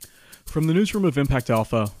From the newsroom of Impact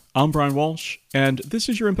Alpha, I'm Brian Walsh, and this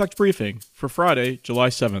is your Impact Briefing for Friday, July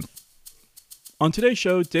 7th. On today's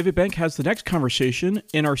show, David Bank has the next conversation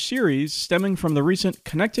in our series stemming from the recent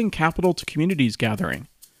Connecting Capital to Communities gathering.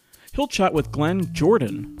 He'll chat with Glenn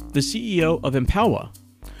Jordan, the CEO of Empower,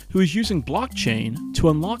 who is using blockchain to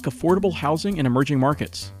unlock affordable housing in emerging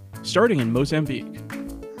markets, starting in Mozambique.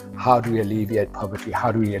 How do we alleviate poverty?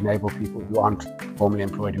 How do we enable people who aren't formally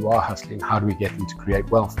employed, who are hustling? How do we get them to create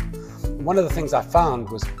wealth? One of the things I found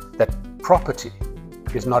was that property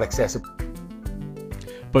is not accessible.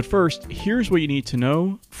 But first, here's what you need to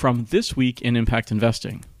know from This Week in Impact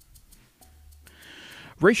Investing.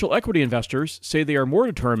 Racial equity investors say they are more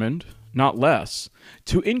determined, not less,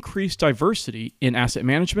 to increase diversity in asset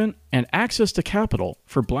management and access to capital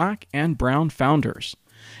for Black and Brown founders,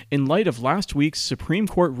 in light of last week's Supreme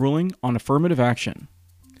Court ruling on affirmative action.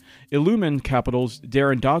 Illumin Capital's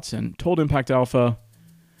Darren Dodson told Impact Alpha,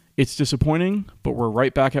 "It's disappointing, but we're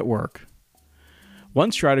right back at work."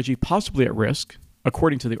 One strategy possibly at risk,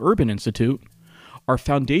 according to the Urban Institute, are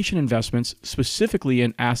foundation investments specifically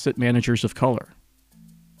in asset managers of color.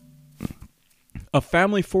 A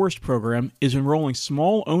family forest program is enrolling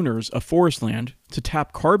small owners of forest land to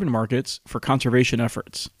tap carbon markets for conservation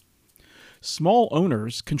efforts. Small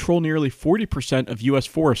owners control nearly 40% of U.S.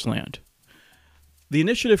 forest land. The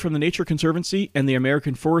initiative from the Nature Conservancy and the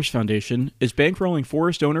American Forest Foundation is bankrolling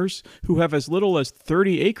forest owners who have as little as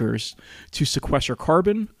 30 acres to sequester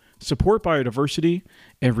carbon, support biodiversity,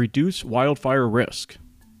 and reduce wildfire risk.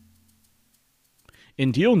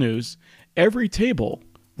 In deal news, Every Table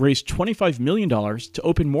raised $25 million to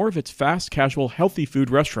open more of its fast casual healthy food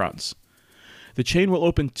restaurants. The chain will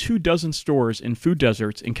open 24 stores in food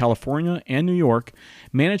deserts in California and New York,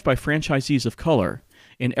 managed by franchisees of color,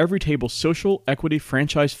 in Every Table's Social Equity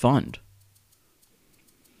Franchise Fund.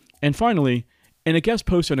 And finally, in a guest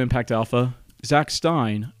post on Impact Alpha, Zach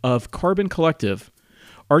Stein of Carbon Collective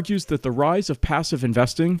argues that the rise of passive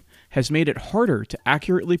investing has made it harder to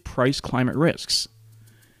accurately price climate risks.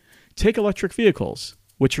 Take electric vehicles,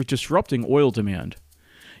 which are disrupting oil demand.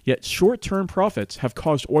 Yet short-term profits have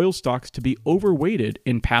caused oil stocks to be overweighted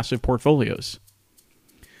in passive portfolios.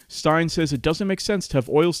 Stein says it doesn't make sense to have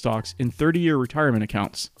oil stocks in 30-year retirement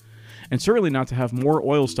accounts, and certainly not to have more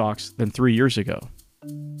oil stocks than 3 years ago.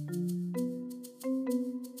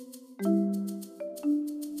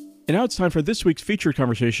 And now it's time for this week's featured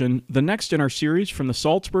conversation, the next in our series from the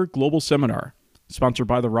Salzburg Global Seminar, sponsored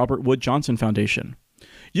by the Robert Wood Johnson Foundation.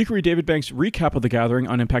 You can read David Bank's recap of the gathering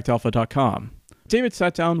on ImpactAlpha.com. David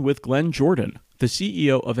sat down with Glenn Jordan, the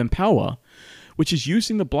CEO of Empower, which is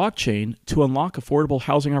using the blockchain to unlock affordable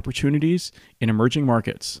housing opportunities in emerging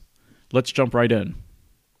markets. Let's jump right in.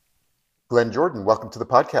 Glenn Jordan, welcome to the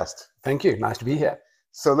podcast. Thank you. Nice to be here.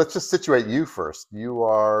 So let's just situate you first. You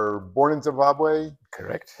are born in Zimbabwe?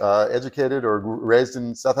 Correct. Educated or raised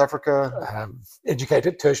in South Africa?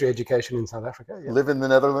 Educated, tertiary education in South Africa. Yeah. Live in the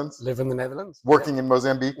Netherlands? Live in the Netherlands. Working in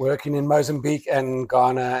Mozambique? Working in Mozambique and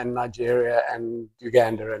Ghana and Nigeria and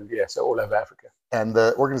Uganda and so all over Africa. And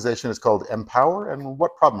the organization is called Empower. And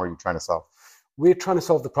what problem are you trying to solve? We're trying to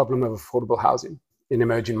solve the problem of affordable housing in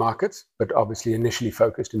emerging markets, but obviously initially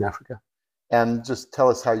focused in Africa. And just tell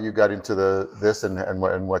us how you got into this and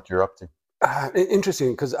what you're up to.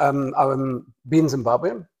 Interesting, because I'm being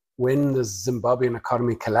Zimbabwean. When the Zimbabwean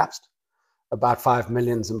economy collapsed, about 5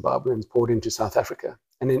 million Zimbabweans poured into South Africa.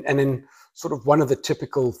 And in sort of one of the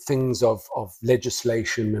typical things of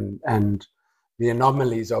legislation and the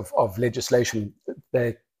anomalies of legislation,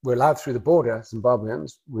 they were allowed through the border,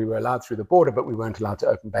 Zimbabweans, we were allowed through the border, but we weren't allowed to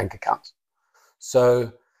open bank accounts. So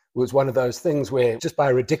it was one of those things where just by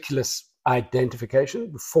a ridiculous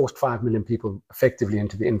identification, we forced 5 million people effectively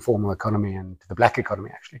into the informal economy and to the black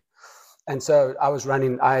economy, actually. And so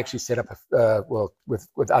I actually set up,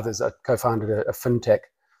 with others, I co-founded a fintech,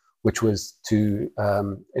 which was to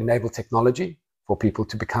enable technology for people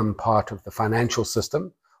to become part of the financial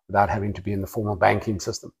system without having to be in the formal banking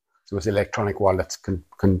system. So it was electronic wallets. And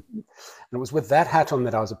it was with that hat on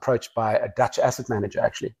that I was approached by a Dutch asset manager,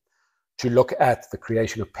 actually, to look at the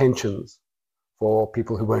creation of pensions for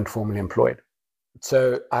people who weren't formally employed.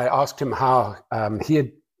 So I asked him how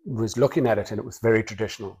he was looking at it, and it was very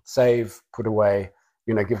traditional. Save, put away,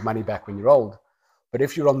 give money back when you're old. But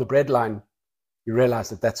if you're on the breadline, you realize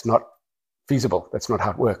that that's not feasible. That's not how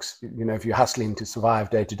it works. If you're hustling to survive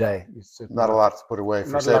day to day. Not a lot to put away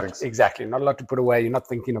for savings. Exactly. Not a lot to put away. You're not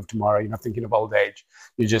thinking of tomorrow. You're not thinking of old age.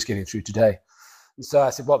 You're just getting through today. And so I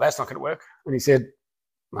said, well, that's not going to work. And he said,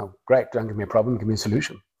 well, great. Don't give me a problem. Give me a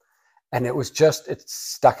solution. And it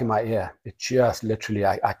stuck in my ear. It just literally,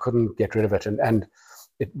 I couldn't get rid of it. And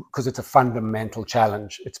because it's a fundamental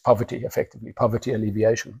challenge. It's poverty, effectively, poverty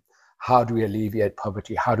alleviation. How do we alleviate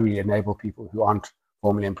poverty? How do we enable people who aren't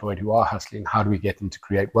formally employed, who are hustling? How do we get them to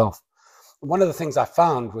create wealth? One of the things I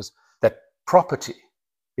found was that property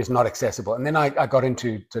is not accessible. And then I got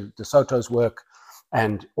into De Soto's work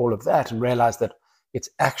and all of that and realized that it's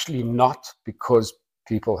actually not because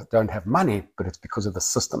people don't have money, but it's because of the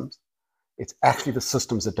systems. It's actually the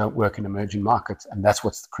systems that don't work in emerging markets. And that's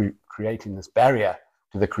what's creating this barrier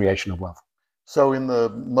to the creation of wealth. So in the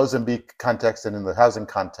Mozambique context and in the housing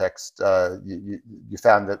context, you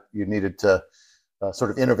found that you needed to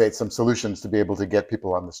sort of innovate some solutions to be able to get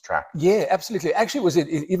people on this track. Yeah, absolutely. Actually, it was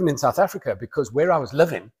even in South Africa, because where I was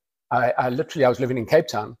living, I was living in Cape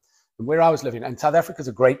Town, and where I was living, and South Africa is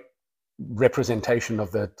a great representation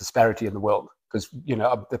of the disparity in the world, because, you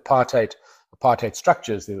know, the apartheid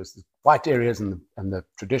structures, there was the white areas and the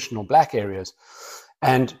traditional black areas,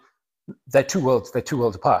 and they're two worlds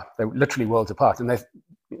apart. They're literally worlds apart, and they're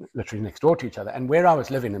literally next door to each other. And where I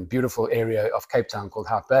was living, in a beautiful area of Cape Town called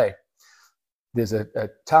Hout Bay, there's a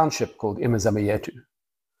township called Imazamayetu.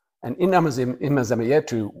 And in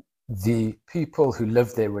Imazamayetu, the people who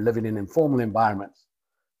lived there were living in informal environments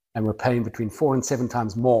and were paying between 4 and 7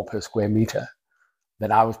 times more per square meter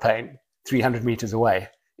than I was paying 300 meters away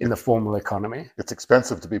in the formal economy. It's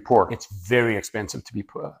expensive to be poor. It's very expensive to be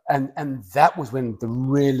poor. And that was when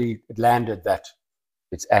it landed that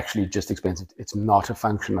it's actually just expensive. It's not a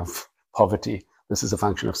function of poverty. This is a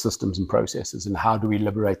function of systems and processes, and how do we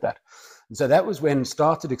liberate that? And so that was when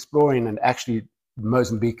started exploring, and actually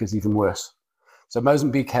Mozambique is even worse. So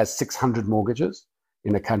Mozambique has 600 mortgages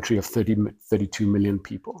in a country of 32 million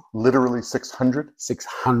people. Literally 600?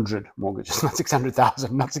 600 mortgages, not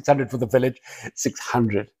 600,000, not 600 for the village,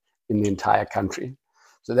 600 in the entire country.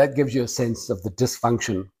 So that gives you a sense of the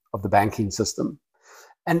dysfunction of the banking system.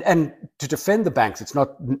 And to defend the banks, it's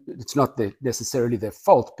not necessarily their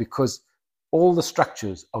fault, because all the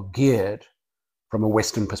structures are geared from a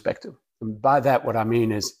Western perspective. And by that, what I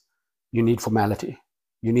mean is you need formality.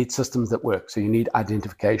 You need systems that work. So you need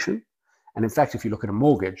identification. And in fact, if you look at a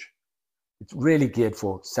mortgage, it's really geared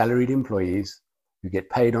for salaried employees who get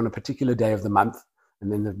paid on a particular day of the month,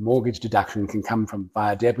 and then the mortgage deduction can come from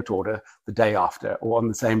via debit order the day after or on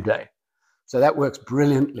the same day. So that works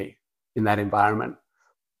brilliantly in that environment.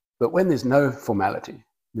 But when there's no formality,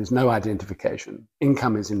 there's no identification,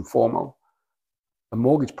 income is informal, a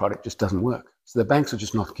mortgage product just doesn't work. So the banks are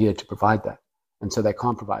just not geared to provide that. And so they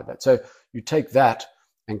can't provide that. So you take that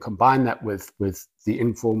and combine that with the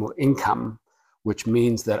informal income, which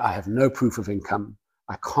means that I have no proof of income.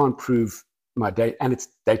 I can't prove my day, and it's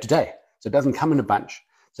day to day. So it doesn't come in a bunch.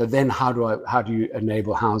 So then how do you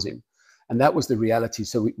enable housing? And that was the reality.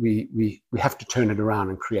 So we have to turn it around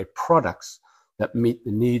and create products that meet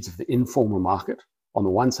the needs of the informal market on the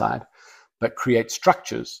one side, but create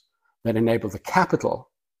structures that enable the capital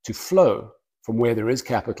to flow from where there is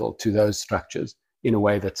capital to those structures in a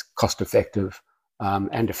way that's cost effective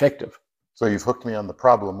and effective. So you've hooked me on the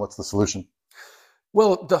problem. What's the solution?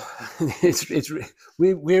 Well,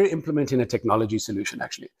 we're implementing a technology solution,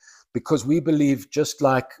 actually, because we believe, just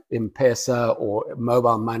like M-Pesa or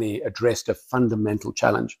mobile money addressed a fundamental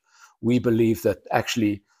challenge, we believe that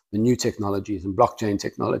actually the new technologies, and blockchain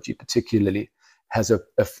technology particularly, has a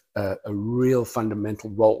real fundamental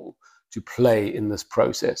role to play in this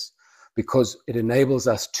process, because it enables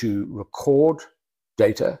us to record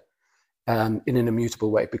data in an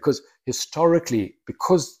immutable way. Because historically,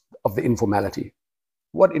 because of the informality,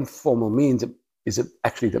 what informal means is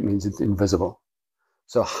that means it's invisible.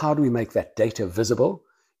 So how do we make that data visible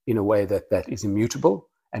in a way that is immutable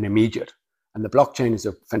and immediate? And the blockchain is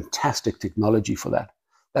a fantastic technology for that.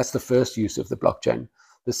 That's the first use of the blockchain.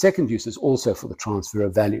 The second use is also for the transfer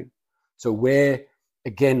of value. So where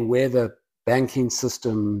the banking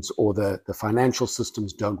systems or the financial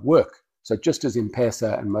systems don't work, so just as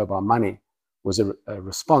M-Pesa and mobile money was a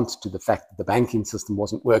response to the fact that the banking system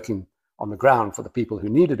wasn't working on the ground for the people who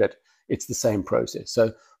needed it, it's the same process.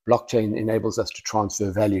 So blockchain enables us to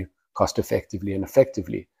transfer value cost effectively and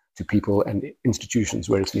effectively to people and institutions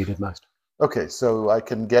where it's needed most. Okay, so I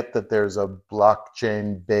can get that there's a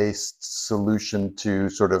blockchain-based solution to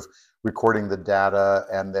sort of recording the data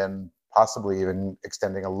and then possibly even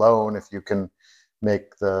extending a loan if you can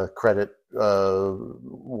make the credit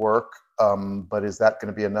work. But is that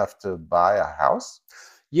going to be enough to buy a house?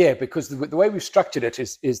 Yeah, because the way we've structured it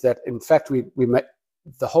is that, in fact, we make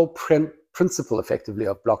the whole principle effectively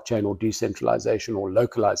of blockchain or decentralization or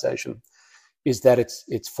localization is that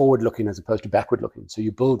it's forward-looking as opposed to backward-looking. So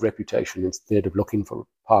you build reputation instead of looking for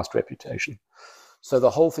past reputation. So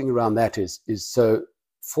the whole thing around that is so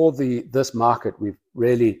for this market,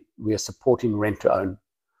 really we are supporting rent to own.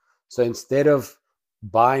 So instead of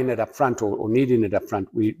buying it up front or needing it up front,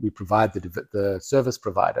 we provide the service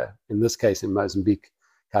provider, in this case in Mozambique,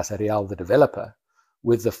 Casa Real, the developer,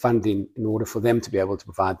 with the funding in order for them to be able to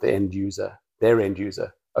provide their end user,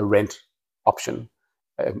 a rent option,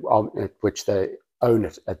 at which they own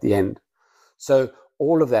it at the end. So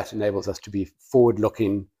all of that enables us to be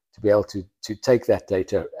forward-looking, to be able to take that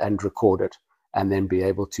data and record it, and then be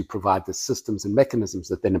able to provide the systems and mechanisms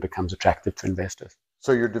that then it becomes attractive to investors.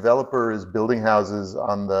 So your developer is building houses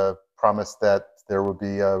on the promise that there will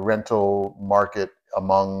be a rental market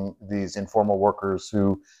among these informal workers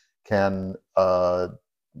who can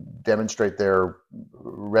demonstrate their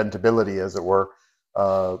rentability, as it were,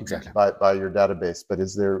 Exactly. by your database. But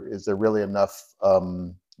is there really enough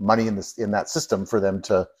money in that system for them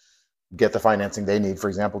to get the financing they need, for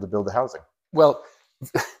example, to build the housing? Well,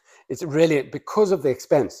 it's really because of the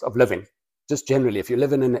expense of living. Just generally, if you're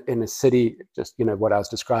living in a city, just what I was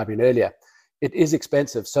describing earlier, it is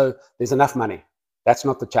expensive. So there's enough money. That's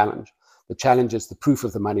not the challenge. The challenge is the proof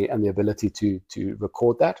of the money and the ability to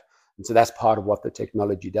record that. And so that's part of what the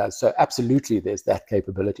technology does. So absolutely, there's that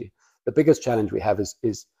capability. The biggest challenge we have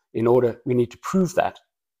is we need to prove that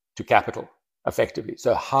to capital effectively.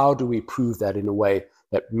 So how do we prove that in a way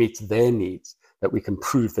that meets their needs, that we can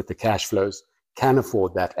prove that the cash flows can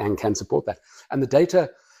afford that and can support that? And the data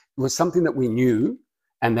was something that we knew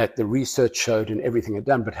and that the research showed and everything had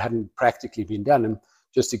done, but hadn't practically been done. And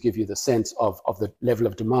just to give you the sense of the level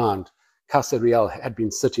of demand, Casa Real had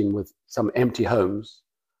been sitting with some empty homes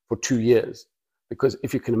for 2 years. Because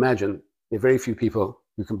if you can imagine, there are very few people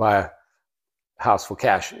who can buy a house for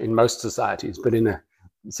cash in most societies, but in a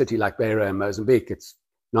city like Beira in Mozambique, it's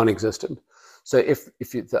non-existent. So if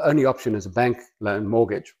the only option is a bank loan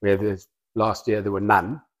mortgage, where last year there were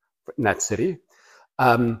none in that city,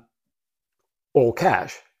 or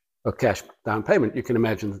cash down payment, you can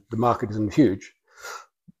imagine that the market isn't huge.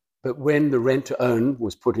 But when the rent to own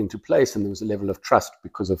was put into place and there was a level of trust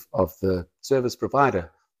because of the service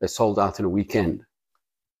provider, they sold out in a weekend.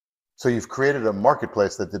 So you've created a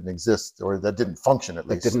marketplace that didn't exist, or that didn't function at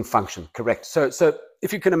least. That didn't function, correct. So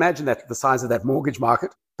if you can imagine that the size of that mortgage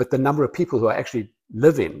market, but the number of people who are actually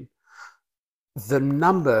living,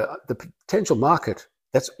 the potential market,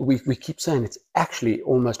 we keep saying it's actually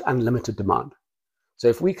almost unlimited demand. So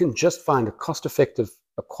if we can just find a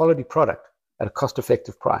quality product at a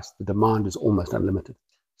cost-effective price, the demand is almost unlimited.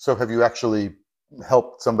 So have you actually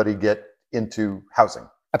helped somebody get into housing?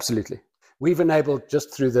 Absolutely. We've enabled,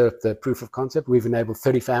 just through the proof of concept, we've enabled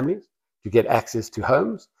 30 families to get access to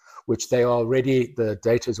homes, which the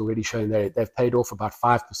data is already showing they've paid off about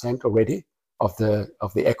 5% already of the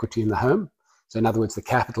equity in the home. So in other words, the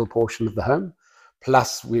capital portion of the home,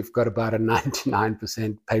 plus we've got about a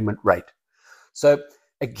 99% payment rate. So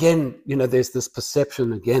again, there's this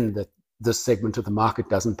perception again that this segment of the market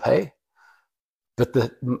doesn't pay, but the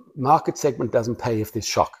market segment doesn't pay if there's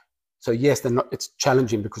shock. So yes, it's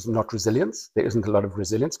challenging because of not resilience. There isn't a lot of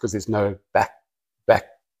resilience because there's no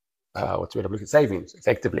savings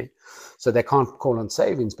effectively. So they can't call on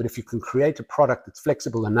savings, but if you can create a product that's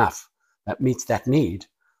flexible enough that meets that need,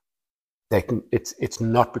 it's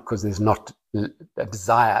not because there's not a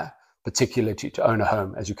desire particularly to own a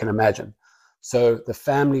home, as you can imagine. So the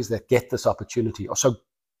families that get this opportunity are so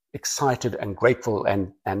excited and grateful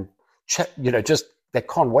and just they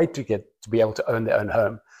can't wait to be able to own their own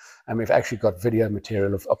home. And we've actually got video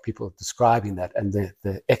material of people describing that and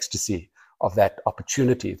the ecstasy of that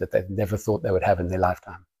opportunity that they've never thought they would have in their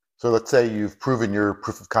lifetime. So let's say you've proven your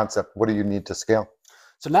proof of concept. What do you need to scale?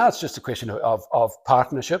 So now it's just a question of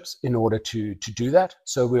partnerships in order to do that.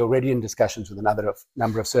 So we're already in discussions with another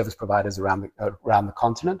number of service providers around the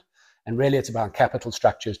continent. And really it's about capital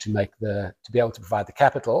structures to be able to provide the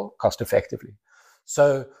capital cost effectively.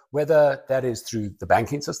 So whether that is through the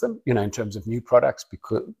banking system, in terms of new products,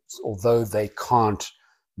 because although they can't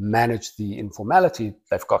manage the informality,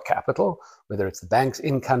 they've got capital, whether it's the banks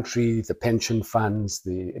in country, the pension funds,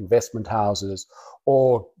 the investment houses,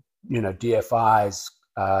 or DFIs,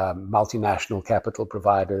 multinational capital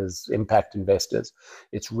providers, impact investors.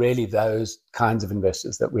 It's really those kinds of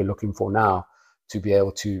investors that we're looking for now to be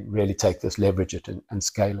able to really take this, leverage it, and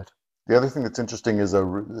scale it. The other thing that's interesting is a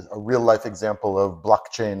real life example of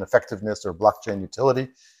blockchain effectiveness or blockchain utility.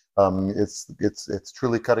 It's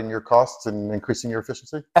truly cutting your costs and increasing your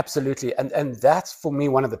efficiency. Absolutely, and that's for me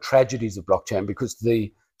one of the tragedies of blockchain, because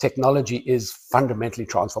the technology is fundamentally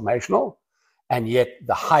transformational, and yet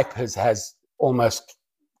the hype has almost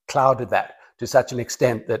clouded that to such an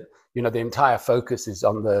extent that the entire focus is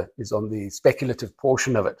on the speculative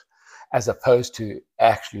portion of it. as opposed to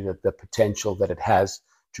actually the potential that it has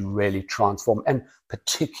to really transform, and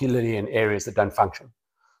particularly in areas that don't function.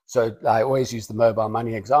 So I always use the mobile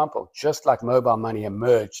money example. Just like mobile money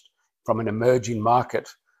emerged from an emerging market,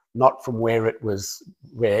 not from where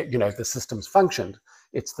the systems functioned,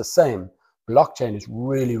 it's the same. Blockchain is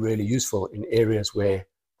really, really useful in areas where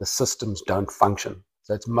the systems don't function.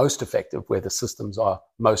 So it's most effective where the systems are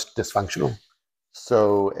most dysfunctional.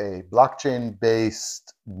 So a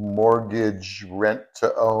blockchain-based mortgage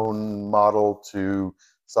rent-to-own model to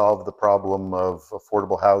solve the problem of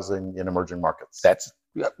affordable housing in emerging markets.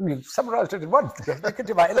 You've summarized it in one. You could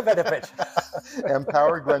do my elevator pitch.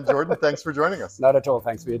 Empower Glenn Jordan, thanks for joining us. Not at all.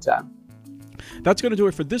 Thanks for your time. That's going to do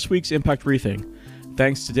it for this week's Impact Briefing.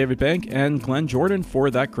 Thanks to David Bank and Glenn Jordan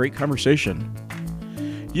for that great conversation.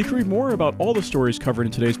 You can read more about all the stories covered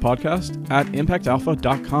in today's podcast at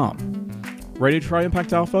impactalpha.com. Ready to try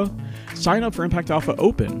Impact Alpha? Sign up for Impact Alpha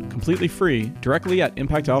Open, completely free, directly at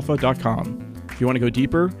impactalpha.com. If you want to go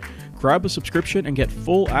deeper, grab a subscription and get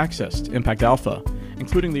full access to Impact Alpha,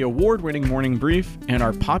 including the award-winning morning brief and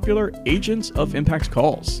our popular Agents of Impact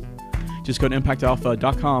calls. Just go to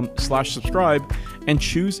impactalpha.com/subscribe and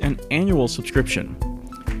choose an annual subscription.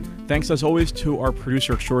 Thanks as always to our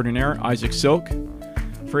producer extraordinaire, Isaac Silk.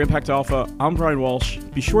 For Impact Alpha, I'm Brian Walsh.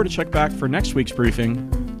 Be sure to check back for next week's briefing.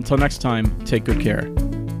 Until next time, take good care.